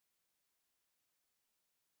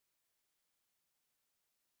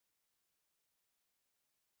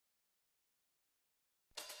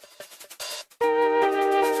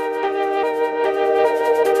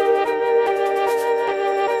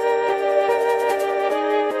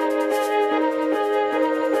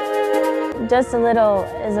Just a Little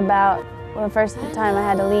is about the first time I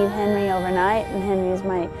had to leave Henry overnight, and Henry is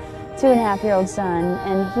my 2.5-year-old son,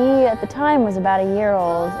 and he at the time was about a year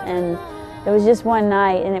old, and it was just one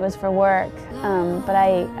night and it was for work, but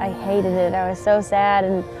I hated it. I was so sad,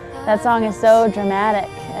 and that song is so dramatic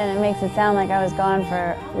and it makes it sound like I was gone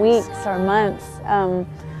for weeks or months,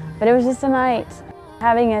 but it was just a night.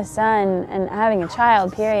 Having a son and having a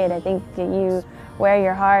child, period, I think that you wear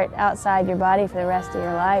your heart outside your body for the rest of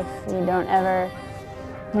your life. You're not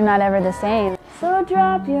ever the same. So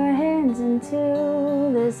drop your hands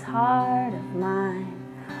into this heart of mine.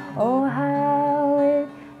 Oh, how it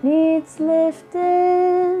needs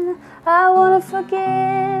lifting. I want to forgive,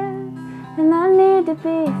 and I need to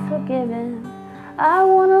be forgiven. I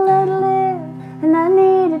want to let live, and I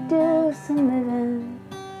need to do some living.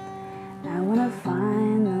 I want to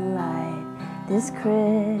find the light this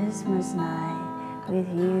Christmas night with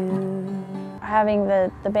you. Having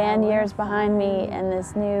the band years behind me and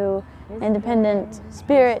this new independent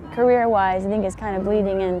spirit career-wise, I think is kind of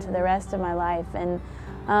bleeding into the rest of my life, and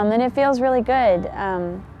it feels really good.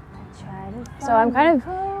 So I'm kind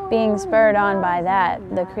of being spurred on by that.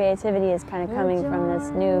 The creativity is kind of coming from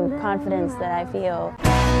this new confidence that I feel.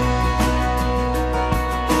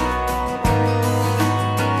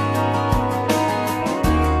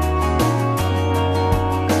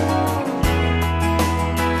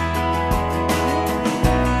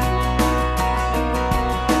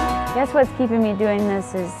 I guess what's keeping me doing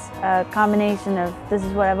this is a combination of this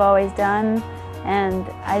is what I've always done, and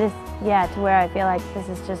to where I feel like this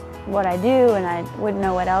is just what I do and I wouldn't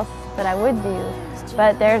know what else that I would do.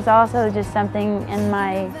 But there's also just something in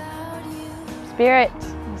my spirit,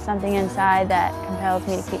 something inside that compels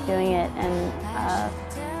me to keep doing it and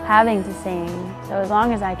having to sing. So as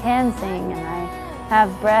long as I can sing and I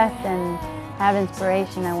have breath and have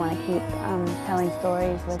inspiration, I want to keep telling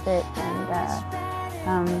stories with it and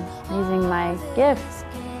using my gifts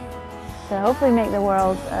to hopefully make the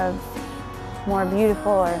world a more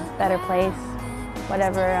beautiful or better place.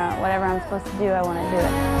 Whatever I'm supposed to do, I want to do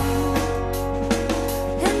it.